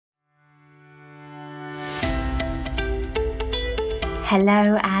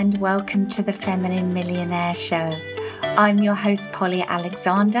Hello and welcome to the Feminine Millionaire Show. I'm your host, Polly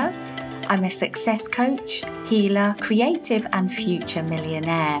Alexander. I'm a success coach, healer, creative and future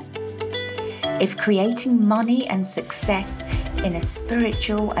millionaire. If creating money and success in a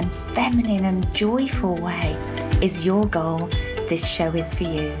spiritual and feminine and joyful way is your goal, this show is for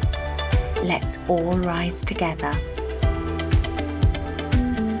you. Let's all rise together.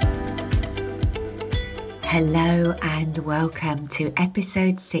 Hello and welcome to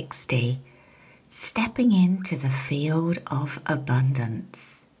episode 60, Stepping into the Field of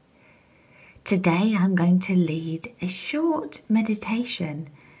Abundance. Today I'm going to lead a short meditation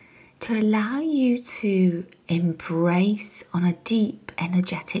to allow you to embrace on a deep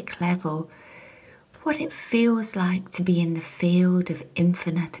energetic level what it feels like to be in the field of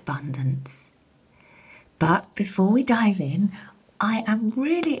infinite abundance. But before we dive in, I am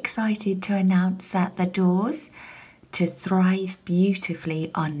really excited to announce that the doors to Thrive Beautifully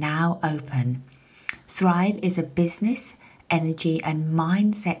are now open. Thrive is a business, energy and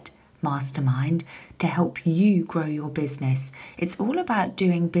mindset mastermind to help you grow your business. It's all about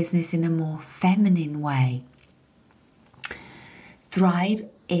doing business in a more feminine way. Thrive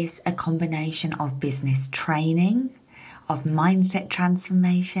is a combination of business training, of mindset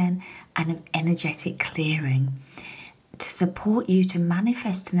transformation and of energetic clearing, to support you to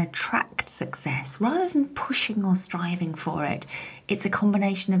manifest and attract success rather than pushing or striving for it. It's a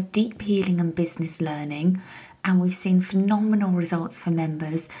combination of deep healing and business learning, and we've seen phenomenal results for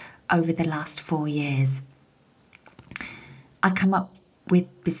members over the last 4 years. I come up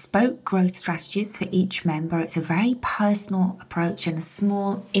with bespoke growth strategies for each member. It's a very personal approach and a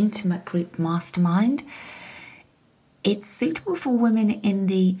small, intimate group mastermind. It's suitable for women in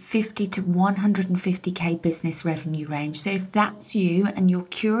the 50 to 150k business revenue range. So if that's you and you're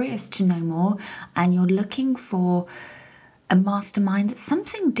curious to know more and you're looking for a mastermind that's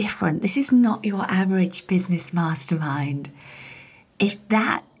something different, this is not your average business mastermind. If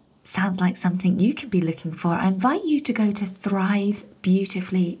that sounds like something you could be looking for, I invite you to go to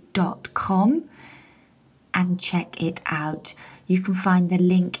thrivebeautifully.com and check it out. You can find the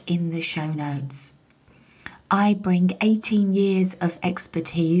link in the show notes. I bring 18 years of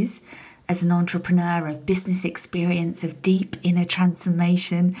expertise as an entrepreneur, of business experience, of deep inner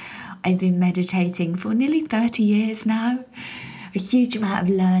transformation. I've been meditating for nearly 30 years now. A huge amount of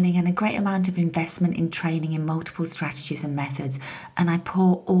learning and a great amount of investment in training in multiple strategies and methods. And I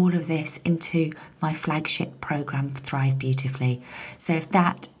pour all of this into my flagship program, Thrive Beautifully. So if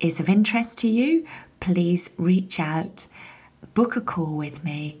that is of interest to you, please reach out, book a call with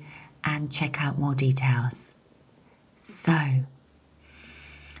me and check out more details. So, I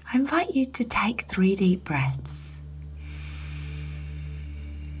invite you to take 3 deep breaths.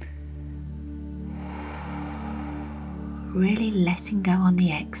 Really letting go on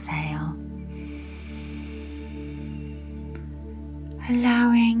the exhale.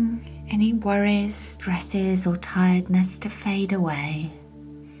 Allowing any worries, stresses or tiredness to fade away.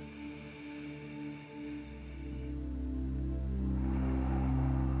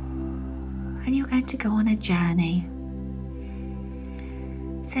 And you're going to go on a journey.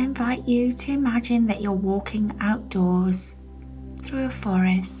 So I invite you to imagine that you're walking outdoors through a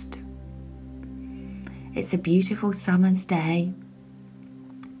forest. It's a beautiful summer's day.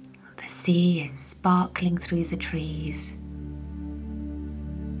 The sea is sparkling through the trees.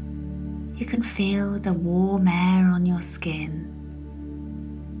 You can feel the warm air on your skin.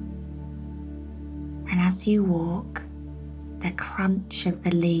 And as you walk, the crunch of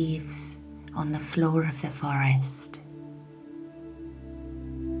the leaves on the floor of the forest.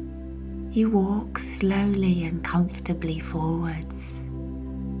 You walk slowly and comfortably forwards,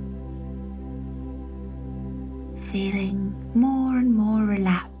 feeling more and more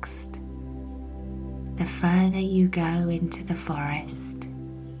relaxed the further you go into the forest.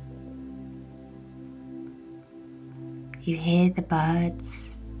 You hear the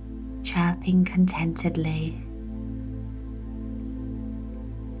birds chirping contentedly.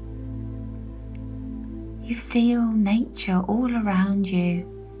 You feel nature all around you.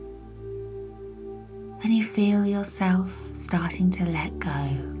 And you feel yourself starting to let go.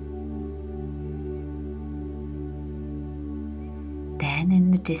 Then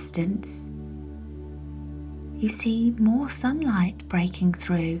in the distance, you see more sunlight breaking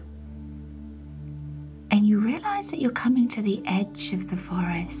through. And you realize that you're coming to the edge of the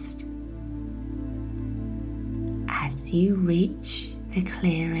forest. As you reach the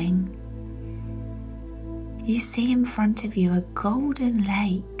clearing, you see in front of you a golden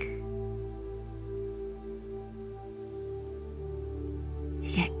lake. You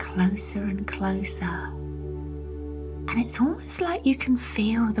get closer and closer And it's almost like you can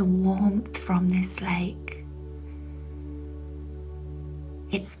feel the warmth from this lake.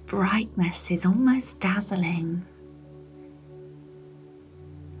 Its brightness is almost dazzling.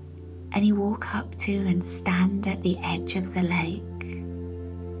 And you walk up to and stand at the edge of the lake,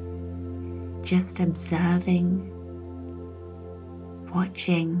 just observing,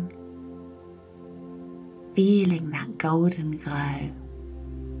 watching, feeling that golden glow.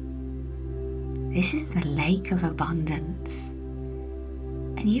 This is the lake of abundance,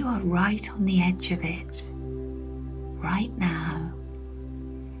 and you are right on the edge of it, right now.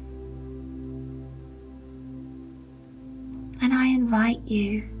 And I invite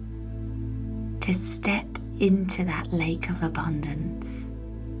you to step into that lake of abundance,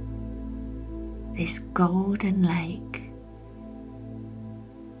 this golden lake.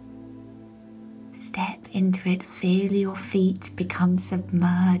 Step into it, feel your feet become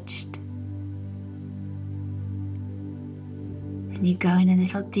submerged. And you go in a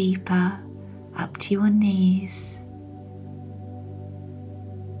little deeper, up to your knees.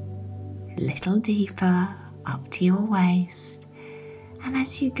 A little deeper, up to your waist. And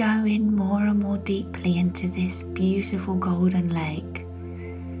as you go in more and more deeply into this beautiful golden lake,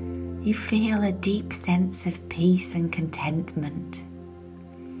 you feel a deep sense of peace and contentment.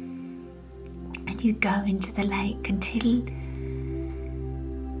 And you go into the lake until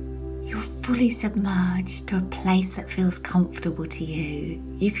you're fully submerged to a place that feels comfortable to you.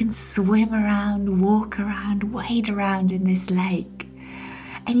 You can swim around, walk around, wade around in this lake,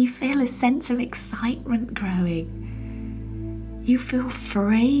 and you feel a sense of excitement growing. You feel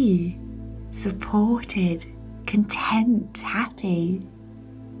free, supported, content, happy,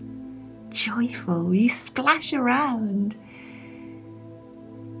 joyful. You splash around.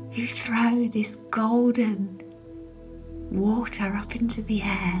 You throw this golden water up into the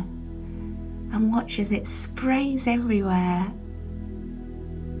air and watch as it sprays everywhere.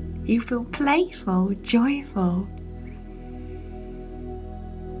 You feel playful, joyful.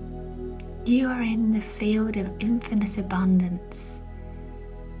 You are in the field of infinite abundance.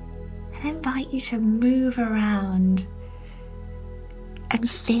 And I invite you to move around and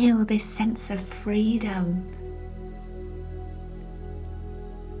feel this sense of freedom.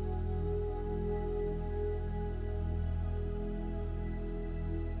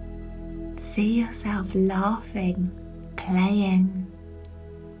 See yourself laughing, playing.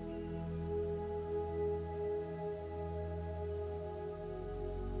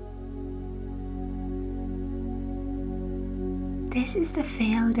 This is the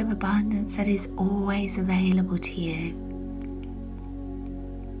field of abundance that is always available to you.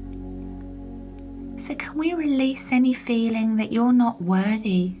 So can we release any feeling that you're not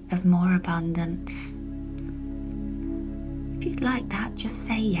worthy of more abundance? If you'd like that, just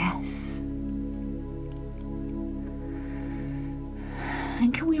say yes.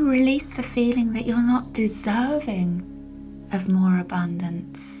 And can we release the feeling that you're not deserving of more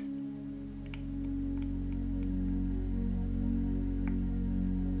abundance?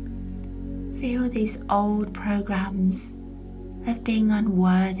 Feel these old programs of being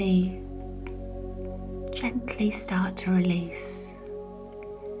unworthy gently start to release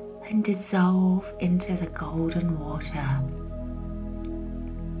and dissolve into the golden water.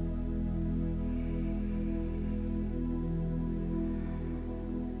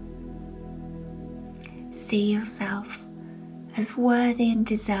 See yourself as worthy and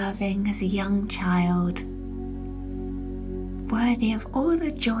deserving as a young child, worthy of all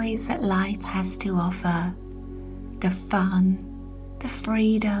the joys that life has to offer, the fun, the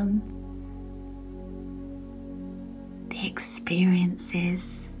freedom, the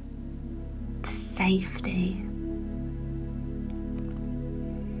experiences, the safety.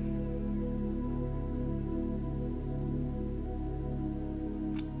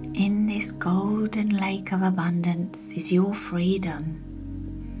 In this golden lake of abundance is your freedom.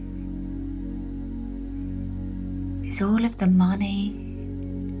 It's all of the money,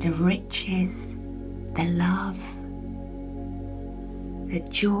 the riches, the love, the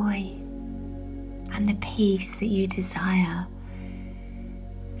joy, and the peace that you desire.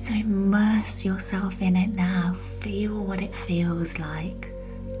 So immerse yourself in it now. Feel what it feels like.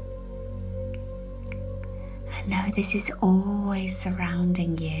 And know this is always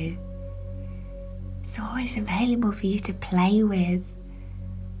surrounding you. It's always available for you to play with,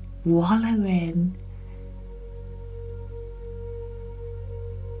 wallow in,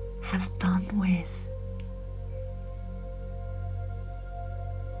 have fun with.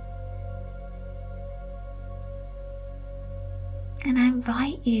 And I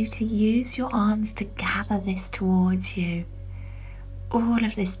invite you to use your arms to gather this towards you. All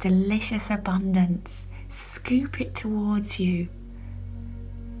of this delicious abundance scoop it towards you.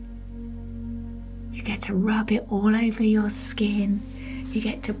 You get to rub it all over your skin. You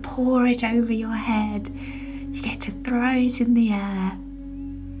get to pour it over your head. You get to throw it in the air.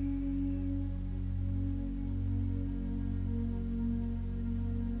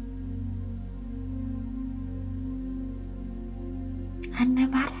 And no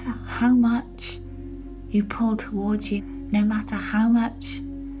matter how much you pull towards you, no matter how much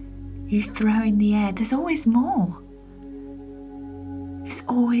you throw in the air, there's always more. There's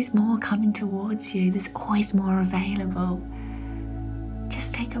always more coming towards you. There's always more available.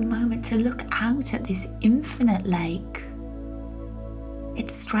 Just take a moment to look out at this infinite lake. It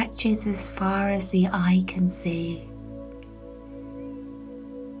stretches as far as the eye can see.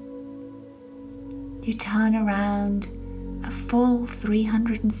 You turn around a full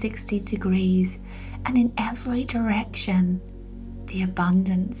 360 degrees, and in every direction the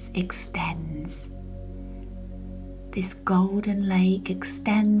abundance extends. This golden lake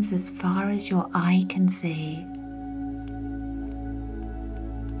extends as far as your eye can see.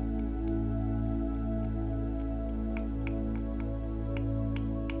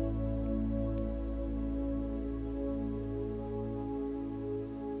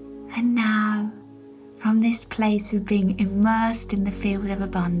 And now, from this place of being immersed in the field of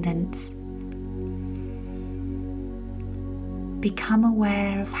abundance, become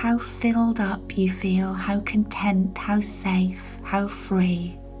aware of how filled up you feel, how content, how safe, how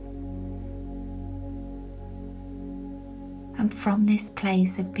free. And from this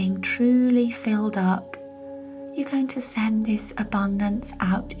place of being truly filled up, you're going to send this abundance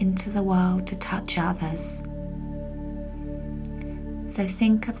out into the world to touch others. So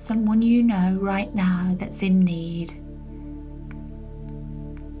think of someone you know right now that's in need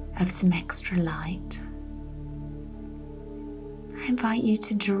of some extra light. I invite you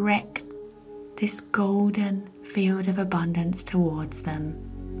to direct this golden field of abundance towards them.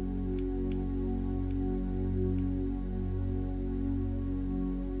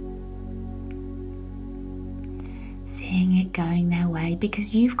 Seeing it going their way,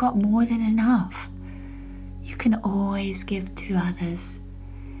 because you've got more than enough. You can always give to others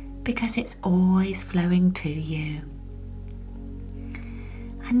because it's always flowing to you.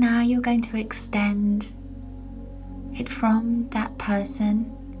 And now you're going to extend it from that person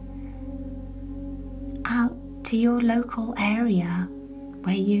out to your local area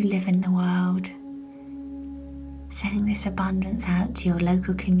where you live in the world. Sending this abundance out to your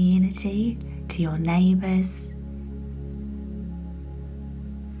local community, to your neighbours,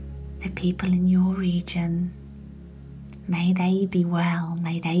 the people in your region. May they be well,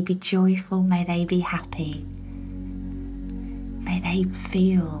 may they be joyful, may they be happy. May they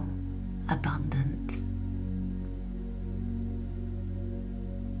feel abundant.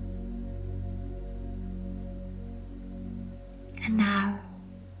 And now,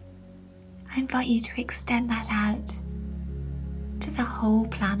 I invite you to extend that out to the whole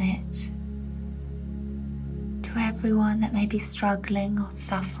planet, to everyone that may be struggling or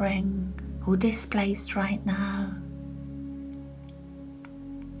suffering or displaced right now.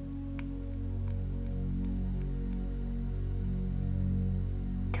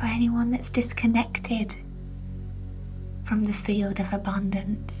 To anyone that's disconnected from the field of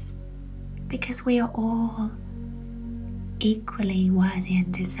abundance, because we are all equally worthy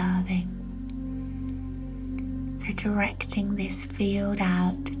and deserving. So directing this field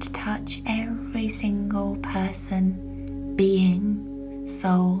out to touch every single person, being,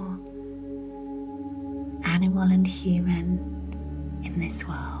 soul, animal and human in this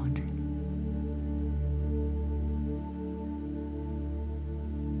world.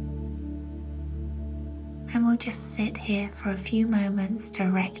 And we'll just sit here for a few moments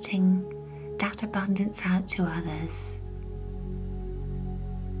directing that abundance out to others.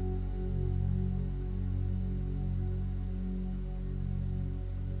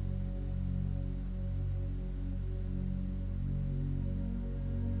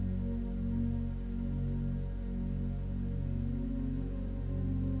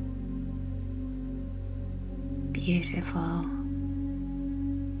 Beautiful.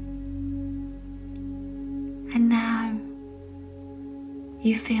 And now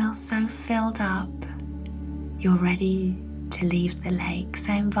you feel so filled up, you're ready to leave the lake.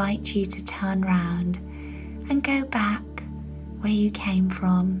 So I invite you to turn round and go back where you came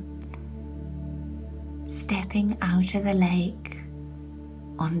from, stepping out of the lake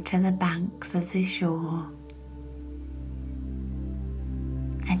onto the banks of the shore,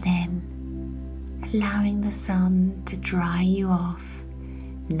 and then allowing the sun to dry you off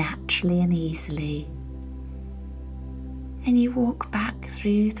naturally and easily. And you walk back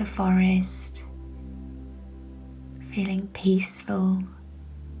through the forest, feeling peaceful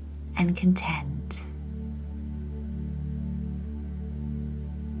and content.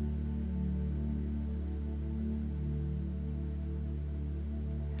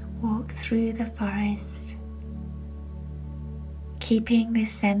 Walk through the forest, keeping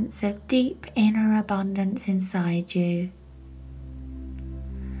this sense of deep inner abundance inside you.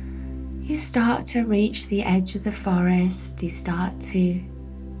 You start to reach the edge of the forest, you start to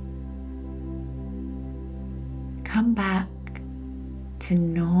come back to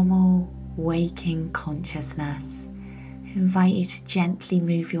normal waking consciousness. I invite you to gently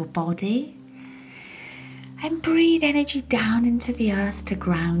move your body and breathe energy down into the earth to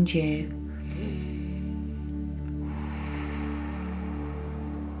ground you.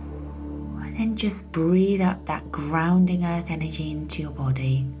 And then just breathe up that grounding earth energy into your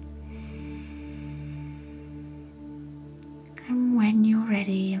body. And when you're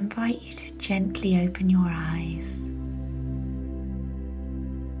ready, I invite you to gently open your eyes.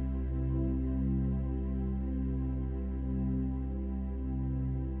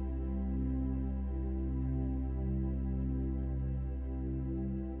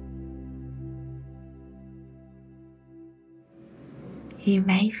 You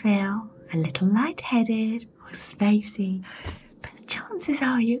may feel a little lightheaded or spacey, but the chances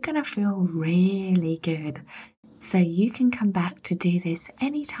are you're going to feel really good. So you can come back to do this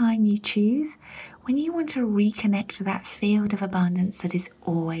anytime you choose when you want to reconnect to that field of abundance that is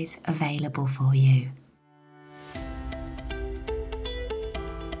always available for you.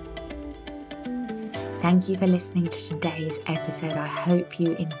 Thank you for listening to today's episode. I hope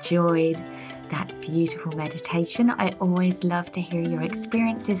you enjoyed that beautiful meditation. I always love to hear your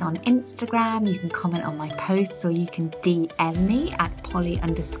experiences on Instagram. You can comment on my posts or you can DM me at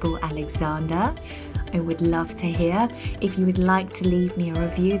Polly_Alexander. I would love to hear. If you would like to leave me a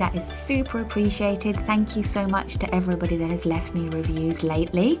review, that is super appreciated. Thank you so much to everybody that has left me reviews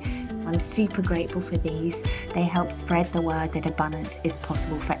lately. I'm super grateful for these. They help spread the word that abundance is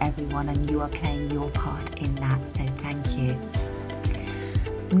possible for everyone, and you are playing your part in that, so thank you.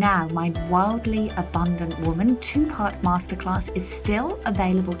 Now, my Wildly Abundant Woman 2-part masterclass is still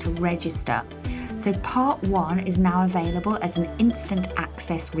available to register. So part 1 is now available as an instant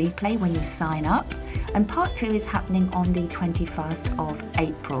access replay when you sign up, and part 2 is happening on the 21st of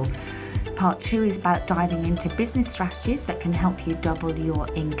April. Part 2 is about diving into business strategies that can help you double your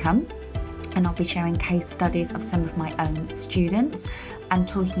income. And I'll be sharing case studies of some of my own students and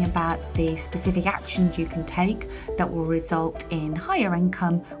talking about the specific actions you can take that will result in higher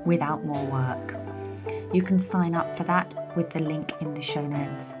income without more work. You can sign up for that with the link in the show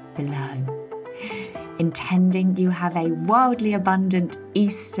notes below. Intending you have a wildly abundant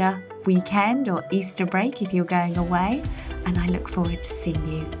Easter weekend or Easter break if you're going away, and I look forward to seeing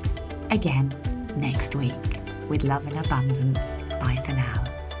you again next week with love and abundance. Bye for now.